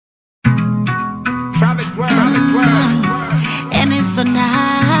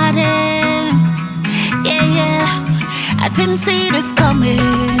see this coming.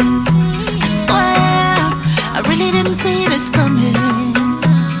 I swear, I really didn't see this coming.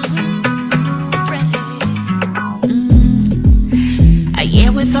 A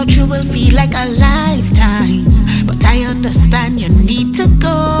year without you will feel like a lifetime, but I understand you need to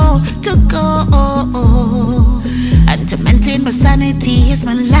go, and to maintain my sanity is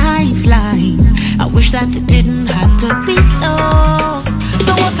my lifeline. I wish that it didn't have to be so.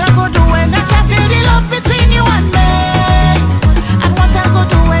 So what I go do when I can feel the love between you and me? And what I go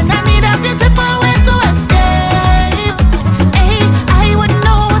do when I need a beautiful way to escape? Hey, I wouldn't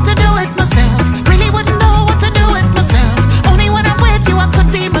know what to do with myself. Really wouldn't know what to do with myself. Only when I'm with you I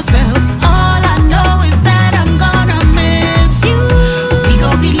could be myself. All I know is that I'm gonna miss you. We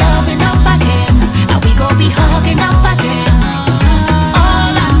gon' be loving up again, and we gon' be hugging up again.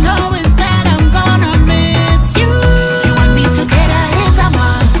 All I know is that I'm gonna miss you. You and me together is a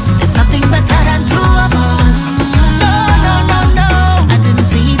must. There's nothing better than two of us. No, no, no, no, I didn't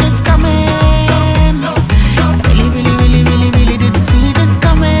see this coming. Really, really, really, really, really didn't see this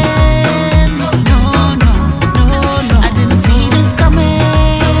coming. No, no, no, no, I didn't see this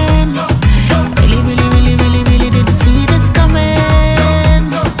coming. Really, really, really, really, really didn't see this coming.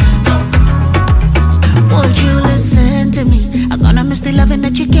 Would you listen to me? I'm gonna miss the loving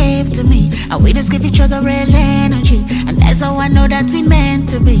that you gave to me. And we just give each other real energy, and that's how I know that we meant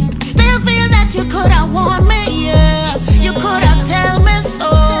to be. I still feel that you could have warned me, yeah. You could have told me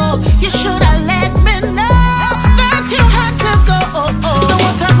so. You should have let me know that you had to go. So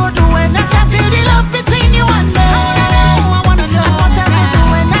what I go do when I can feel the love between you and me? I wanna know. And what I go do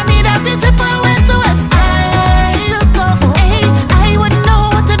when I need a beautiful way to escape? Hey, I wouldn't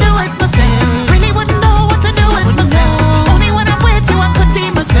know what to do with myself. Really wouldn't know what to do with myself. Only when I'm with you I could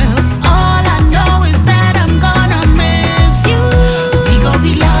be myself. All I know is that I'm gonna miss you. We gon'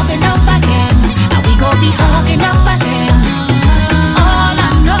 be loving up again, and we gon' be hugging up again. All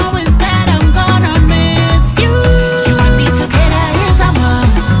I know is that I'm gonna miss you. You and me together is a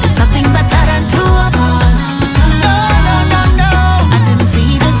must. There's nothing better than two of us. No, no, no, no, I didn't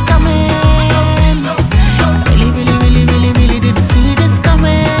see this coming. Really, really, really, really, really didn't see this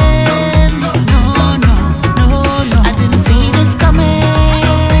coming. No, no, no, no, I didn't see this coming.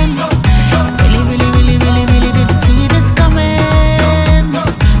 Really, really, really, really, really didn't see this coming.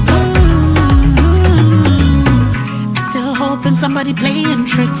 Still hoping somebody playing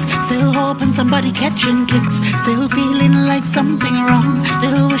tricks, still hoping somebody catching kicks, still feeling like something wrong,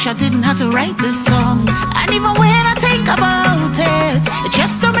 still wish I didn't have to write this song. And even when I think about it, it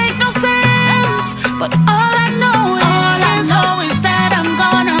just don't make no sense. But all